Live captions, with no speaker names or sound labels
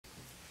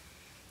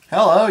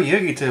Hello,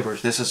 Yugi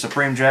Tubers. This is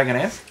Supreme Dragon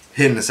and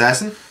Hidden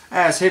Assassin.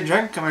 as Hidden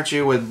Dragon coming at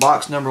you with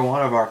box number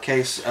 1 of our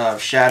case of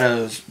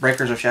Shadows,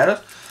 Breakers of Shadows.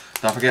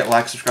 Don't forget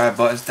like, subscribe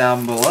buttons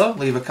down below.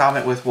 Leave a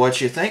comment with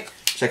what you think.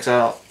 Check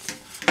out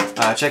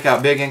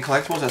Big N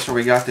Collectibles. That's where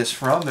we got this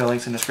from. The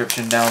link's in the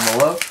description down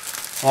below,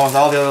 along with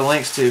all the other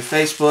links to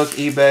Facebook,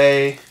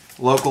 eBay,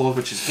 local,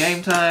 which is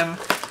Game Time,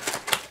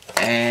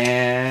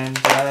 and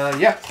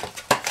yeah.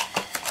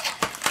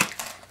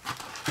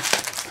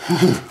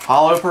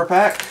 Hollow per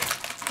pack.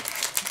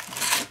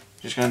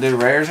 Just gonna do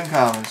rares and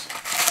commons.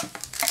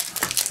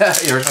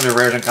 You're just gonna do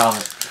rares and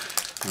commons.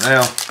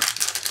 Well,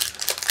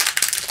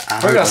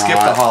 we're gonna skip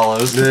the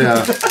hollows.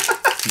 Yeah.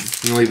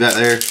 You leave that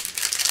there?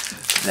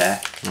 Nah.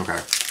 Okay.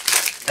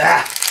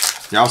 Ah.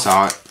 Y'all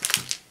saw it.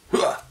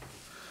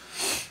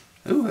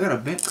 Ooh, I got a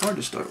bent card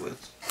to start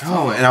with.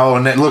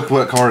 And look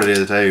what card it is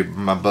today.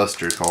 My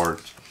Buster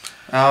card.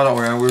 Oh, don't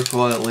worry. We're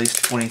pulling at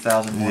least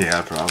 20,000 more.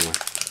 Yeah, probably.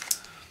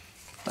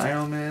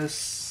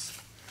 Diomis.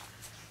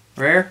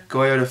 Rare,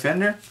 Goyo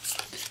Defender.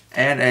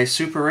 And a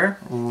super rare,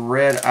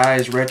 Red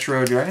Eyes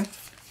Retro Dragon.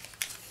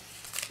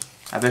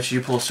 I bet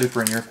you pull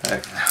super in your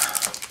pack.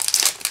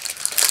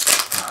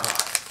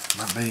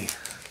 Might be.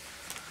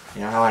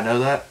 You know how I know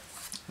that?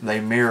 They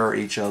mirror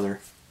each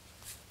other.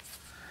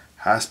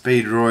 High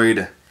Speed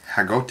Droid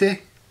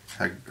Hagote?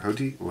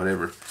 Hagote?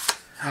 Whatever.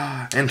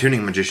 And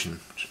Tuning Magician.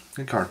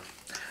 Good card.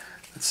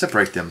 Let's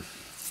separate them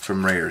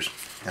from rares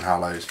and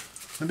hollows.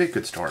 That'd be a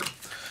good start.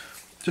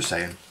 Just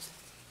saying.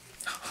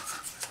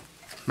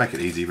 Make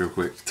it easy real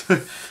quick.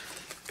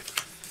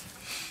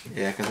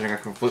 Yeah, considering I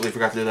completely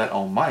forgot to do that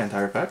on my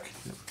entire pack.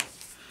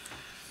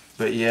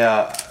 But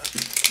yeah,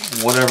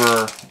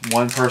 whatever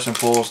one person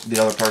pulls,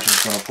 the other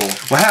person's going to pull.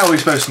 Well, how are we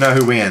supposed to know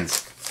who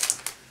wins?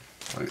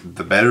 Like,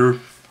 the better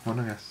one,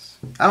 I guess.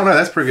 I don't know.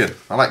 That's pretty good.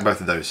 I like both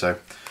of those. So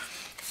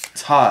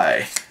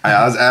Tie.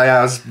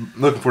 I was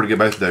looking forward to get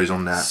both of those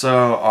on that.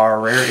 So our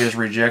rare is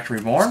Reject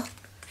Reborn,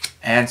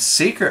 and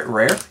secret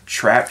rare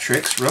Trap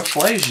Tricks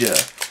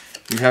Rafflesia.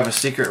 You have a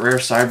secret rare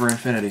Cyber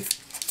Infinity.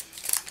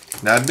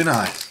 That'd be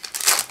nice.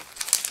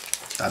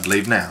 I'd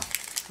leave now.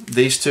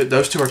 Those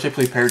two are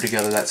typically paired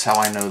together. That's how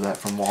I know that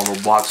from all the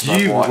boxes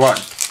I've You watched.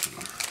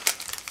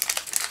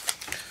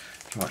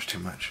 watch too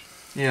much.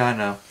 Yeah, I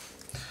know.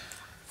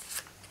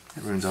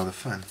 It ruins all the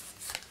fun.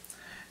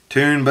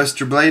 Toon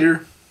Buster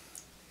Blader.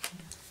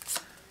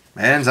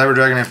 And Cyber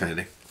Dragon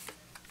Infinity.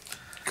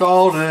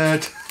 Called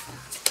it.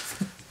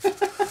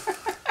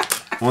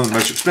 One of the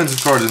most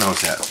expensive cards in the whole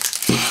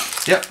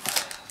set. Yep.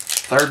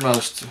 Third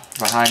most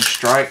behind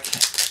Strike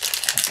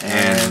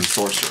and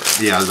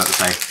Sorcerer. Yeah, I was about to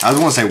say. I was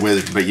going to say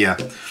Wizard, but yeah.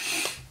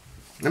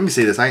 Let me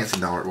see this. I ain't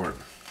seen the artwork.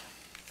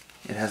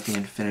 It has the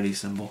infinity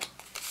symbol.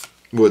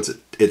 Well,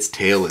 its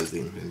tail is the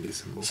infinity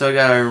symbol. So we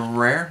got a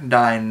rare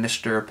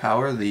Dinister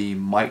Power, the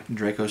Mike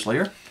Draco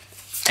Slayer,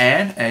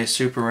 and a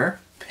super rare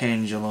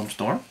Pendulum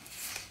Storm.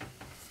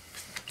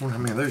 I wonder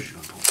how many of those you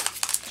going to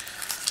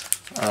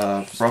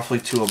pull. Roughly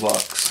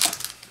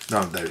 $2.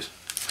 None of those.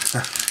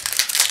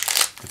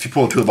 If you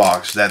pull two a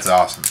box, that's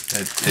awesome.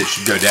 It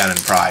should go down in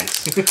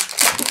price.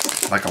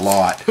 Like a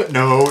lot.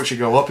 No, it should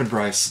go up in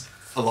price.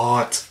 A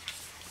lot.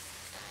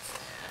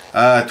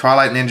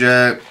 Twilight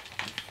Ninja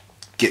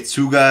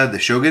Getsuga the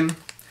Shogun.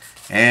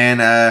 And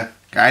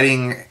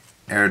Guiding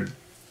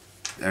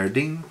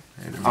Erdine?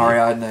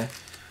 Ariadne.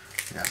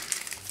 Yeah.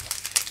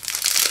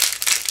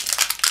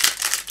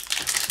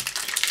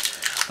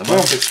 The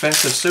most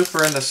expensive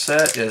super in the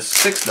set is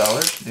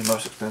 $6. The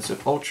most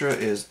expensive ultra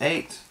is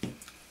 $8.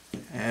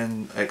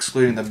 And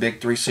excluding the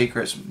big 3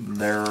 secrets,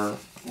 they're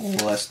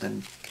less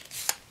than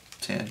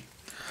 10.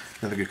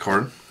 Another good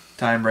card.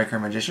 Timebreaker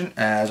Magician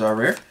as our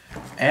rare.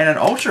 And an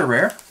ultra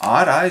rare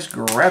Odd Eyes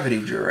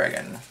Gravity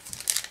Dragon.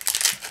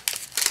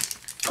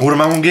 What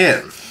am I going to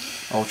get?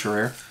 Ultra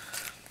rare.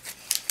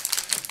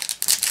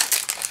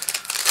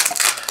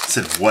 I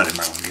said, what am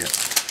I going to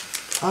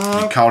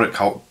get? You called it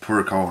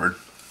per card.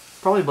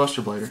 Probably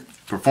Buster Blader.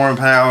 Perform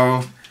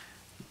Power,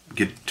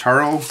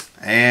 Guitarro,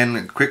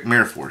 and Quick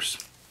Mirror Force.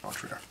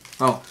 Ultra rare.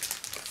 Oh,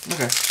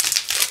 okay.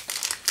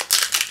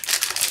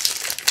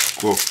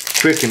 Well,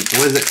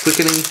 what is it?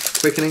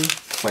 Quickening?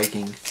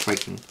 Quaking.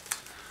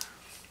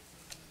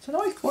 It's an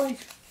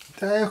earthquake.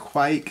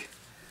 Quake.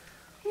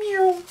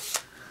 Meow.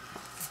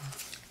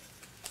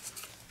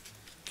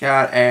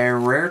 Got a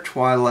rare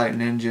Twilight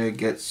Ninja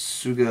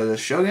Getsuga the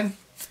Shogun.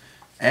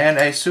 And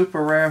a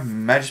super rare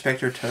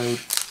Magispector Toad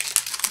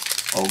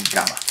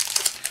Ogama.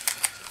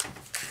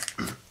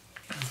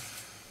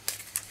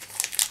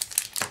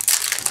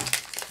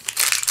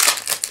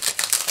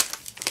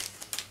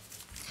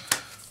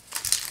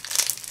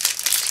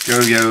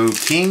 Yo-Yo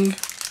King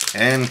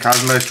and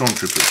Cosmo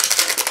Stormtrooper.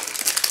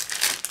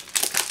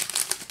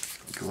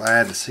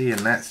 Glad to see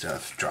that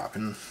stuff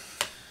dropping.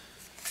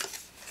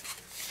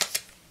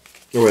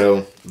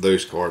 Well,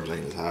 those cards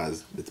ain't as high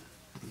as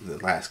the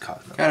last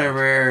Cosmo. Got a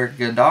rare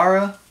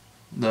Gadara,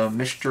 the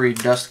Mystery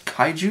Dust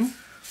Kaiju,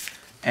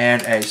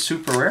 and a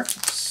super rare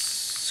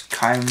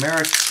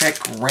Chimera Tech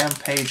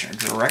Rampage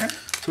Dragon.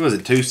 So was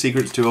it 2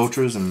 secrets, 2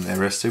 ultras, and the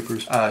rest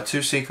supers?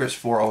 2 secrets,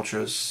 4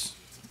 ultras,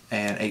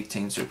 and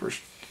 18 supers.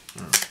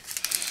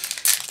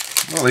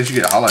 Well, at least you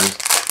get hollows.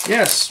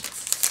 Yes.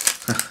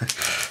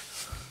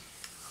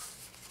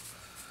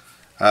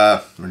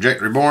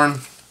 Reject Reborn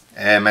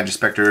and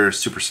Magispector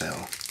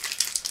Supercell.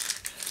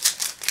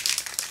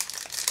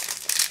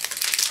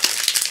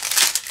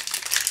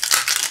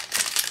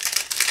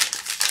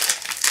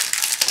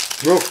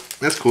 Well,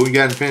 that's cool. You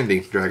got Infinity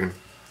Dragon.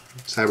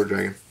 Cyber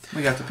Dragon.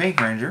 We got the Pink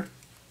Ranger.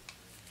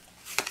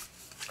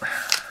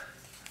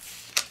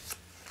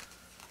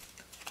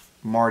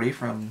 Marty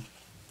from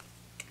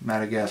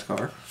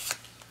Madagascar.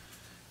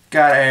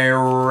 Got a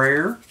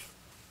rare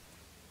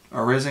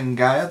Arisen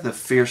Gaia, the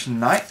Fierce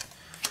Knight.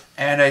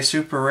 And a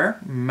super rare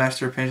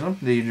Master Pendulum,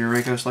 the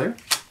Draco Slayer.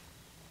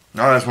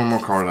 No, that's one more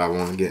card I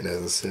want to get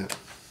as a set.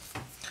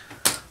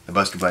 The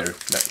Buster Blader.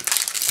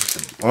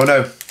 Oh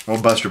no,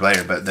 well Buster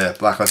Blader, but the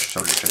Black Luster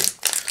Soldier too.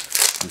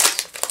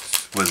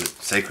 Was it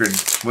Sacred?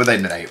 What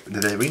did they name?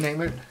 Did they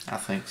rename it? I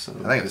think so.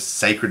 I think it was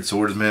Sacred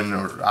Swordsman,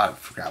 or I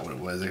forgot what it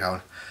was. They called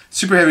it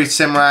Super Heavy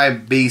Samurai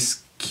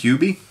Beast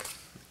QB,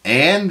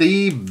 and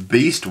the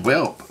Beast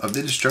Whelp of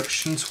the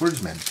Destruction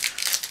Swordsman.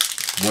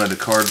 One of the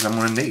cards I'm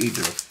going to need.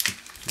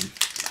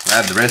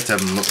 The rest of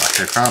them look like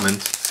they're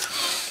commons,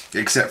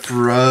 except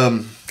for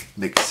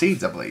the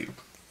Exceeds, I believe.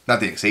 Not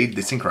the Exceed,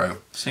 the Synchro.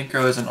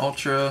 Synchro is an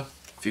ultra.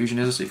 Fusion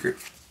is a secret.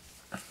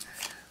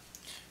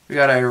 We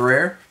got a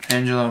rare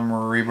Pendulum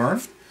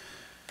Reborn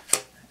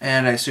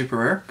and a super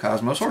rare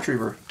Cosmos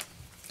Retriever.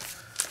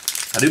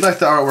 I do like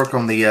the artwork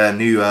on the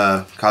new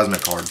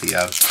Cosmic card,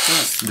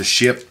 the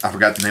ship. I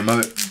forgot the name of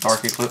it.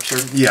 Dark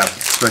Eclipser. Yeah,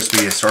 it's supposed to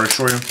be a Star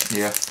Destroyer.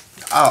 Yeah.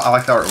 I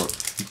like the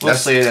artwork. We'll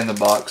see it in the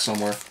box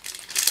somewhere.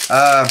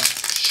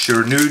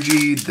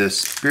 Shuranuji, the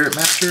Spirit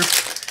Master,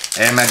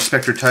 and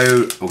Magispector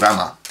Toad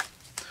Ogama.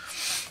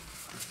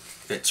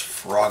 It's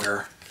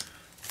Frogger.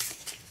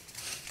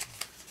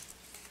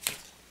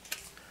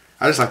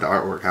 I just like the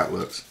artwork, how it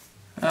looks.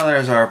 Now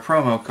there's our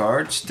promo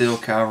card, Steel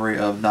Cavalry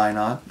of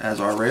Nainon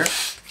as our rare.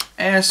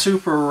 And a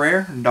super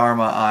rare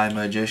Dharma Eye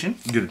Magician.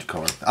 Good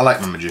card. I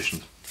like my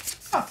Magicians.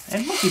 Ah,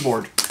 and Monkey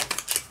Board.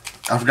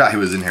 I forgot who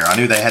was in here. I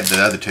knew they had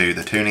the other two.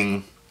 The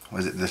tuning,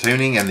 was it the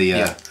tuning and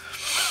the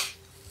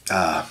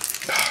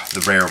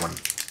the rare one?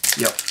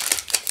 Yep.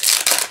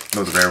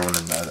 No, the rare one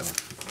and the other one.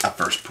 I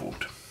first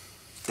pulled.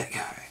 That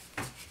guy.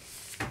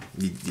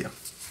 Yeah.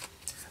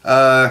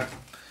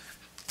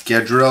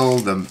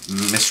 Gadriel, the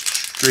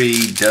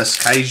Mystery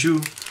Dust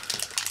Kaiju,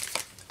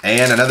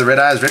 and another Red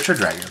Eyes Retro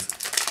Dragon.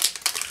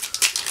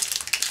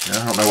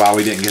 I don't know why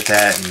we didn't get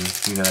that in,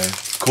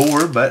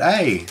 core, but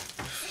hey,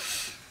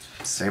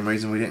 same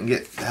reason we didn't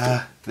get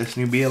this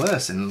new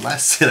BLS in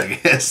last set, I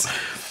guess.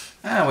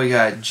 And we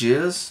got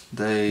Jizz,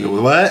 the...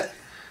 What?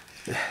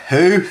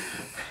 Who?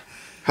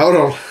 Hold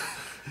on.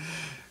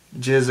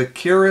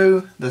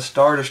 Jizakiru, the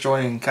Star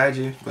Destroying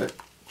Kaiju, but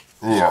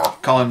Yeah.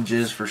 call him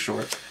Jizz for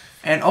short.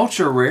 And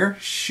ultra rare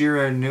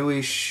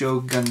Shiranui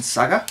Shogun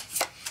Saga,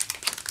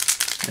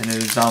 the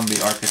new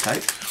zombie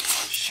archetype.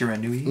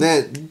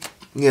 Shiranui.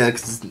 Yeah,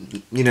 because,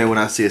 when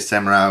I see a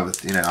samurai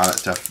with, all that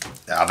stuff,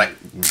 I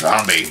think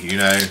zombie,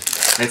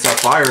 It's a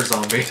fire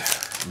zombie.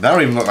 That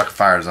don't even look like a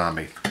fire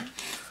zombie.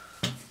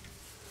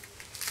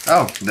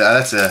 Oh,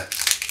 that's an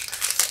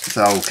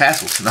old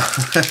castle.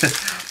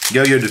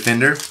 Yo-Yo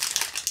Defender.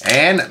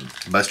 And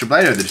Buster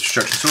Blader, the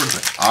Destruction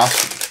Swordsman.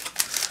 Awesome.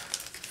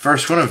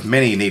 First one of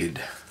many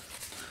needed.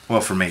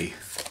 Well, for me.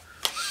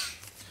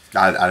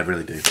 I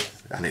really do.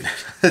 I need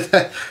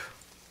it.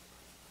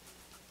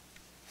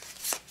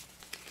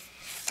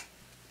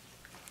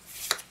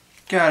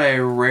 Got a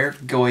rare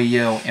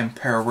Goyo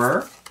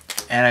Emperor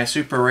and a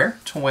super rare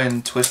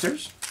Twin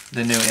Twisters,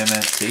 the new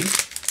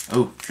MST.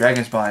 Ooh,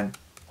 Dragon's Bind.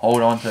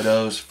 Hold on to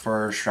those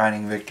for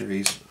shining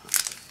victories.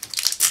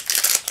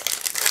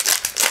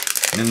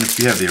 And if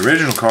you have the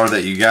original card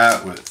that you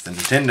got with the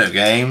Nintendo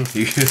game,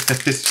 you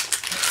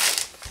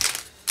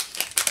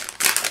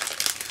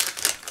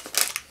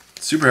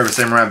Super Heavy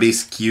Samurai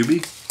Beast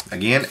QB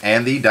again,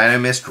 and the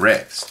Dynamist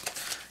Rex.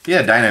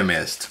 Yeah,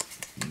 Dynamist.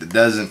 It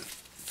doesn't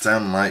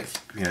sound like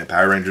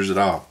Power Rangers at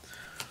all.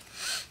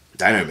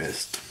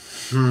 Dynamist.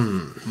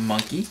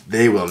 Monkey.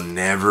 They will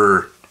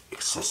never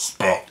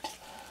suspect.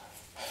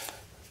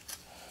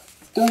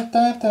 Dun,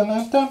 dun, dun,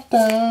 dun, dun,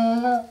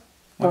 dun.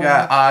 We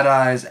got Odd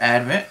Eyes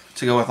Advent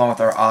to go along with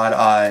our Odd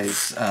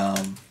Eyes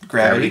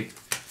Gravity.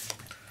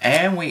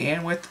 And we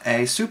end with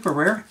a super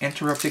rare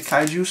Interrupted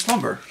Kaiju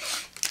Slumber.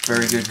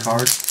 Very good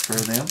card for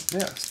them.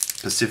 Yeah,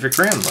 Pacific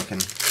Rim looking.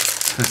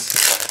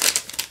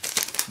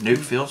 Nuke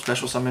Field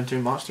Special Summon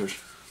 2 monsters.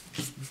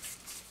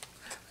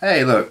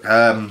 Hey, look.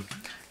 What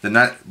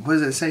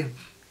does it say?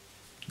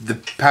 The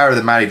Power of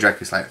the Mighty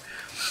Draco Slayer.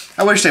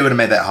 I wish they would have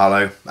made that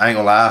hollow. I ain't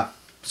gonna lie.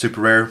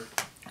 Super rare.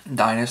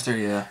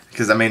 Dynasty, yeah.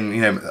 Because,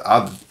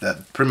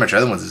 pretty much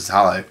other ones is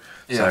hollow.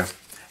 Yeah. So,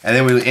 and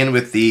then we end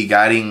with the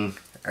Guiding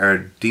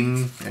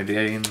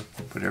Erdine,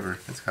 whatever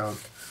it's called.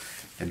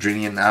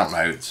 Adrenian, I don't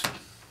know.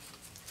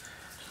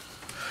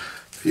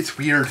 It's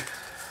weird.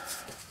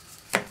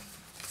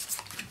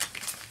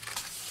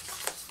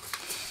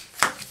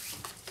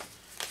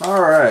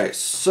 Alright,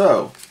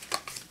 so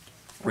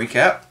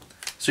recap.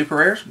 Super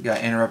rares, we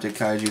got Interrupted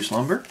Kaiju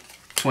Slumber,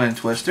 Twin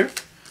Twister,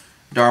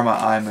 Dharma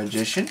Eye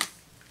Magician,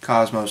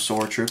 Cosmos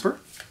Sword Trooper,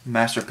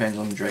 Master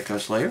Pendulum Draco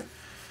Slayer,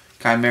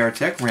 Chimera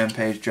Tech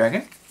Rampage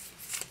Dragon,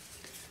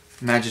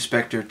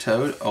 Magispector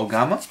Toad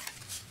Ogama,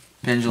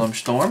 Pendulum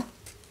Storm,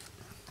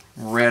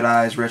 Red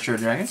Eyes Retro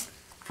Dragon.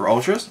 For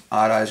Ultras,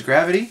 Odd Eyes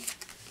Gravity,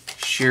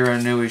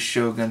 Shiranui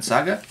Shogun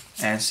Saga,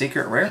 and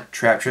Secret Rare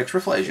Trap Tricks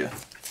Rafflesia.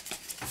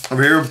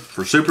 Over here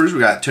for Supers, we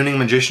got Tuning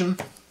Magician,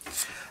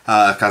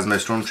 Cosmo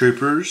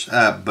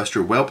Stormtroopers,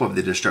 Buster Whelp of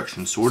the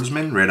Destruction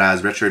Swordsman, Red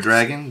Eyes Retro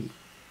Dragon,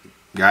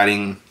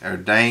 Guiding or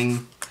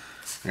Dane.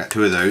 I got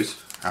 2 of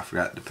those. I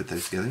forgot to put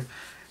those together.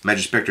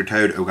 Magispector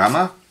Toad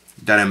Ogama,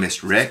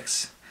 Dynamist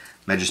Rex,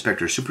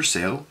 Magispector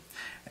Supercell.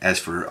 As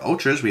for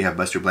Ultras, we have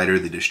Buster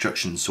Blader the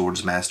Destruction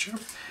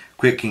Swordsmaster,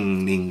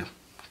 Quaking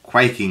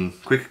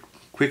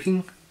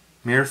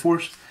Mirror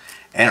Force,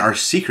 and our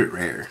secret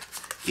rare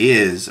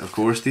is, of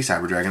course, the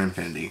Cyber Dragon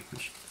Infinity.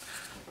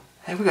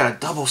 Hey, we got a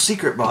double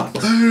secret box.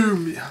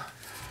 Boom! Man,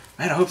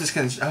 I hope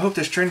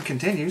this trend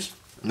continues.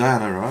 No,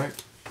 no, right?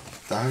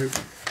 I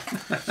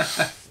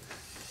hope.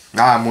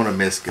 I'm gonna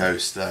miss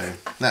Ghost though.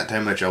 Not too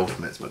much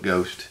Ultimates, but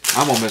Ghost.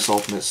 I'm gonna miss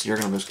Ultimates. You're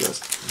gonna miss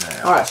Ghost.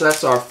 Yeah. Alright, so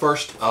that's our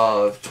first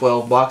of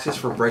 12 boxes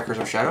for Breakers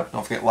of Shadow.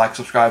 Don't forget like,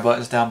 subscribe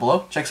buttons down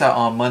below. Check us out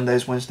on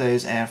Mondays,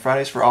 Wednesdays, and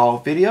Fridays for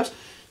all videos.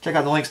 Check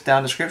out the links down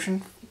in the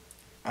description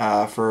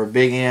for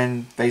Big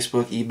N,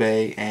 Facebook,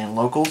 eBay, and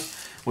Locals,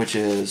 which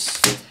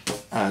is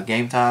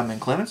Game Time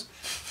and Clemens.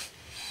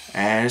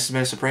 And this has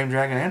been Supreme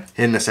Dragon and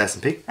Hidden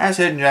Assassin P. as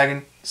Hidden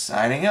Dragon,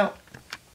 signing out.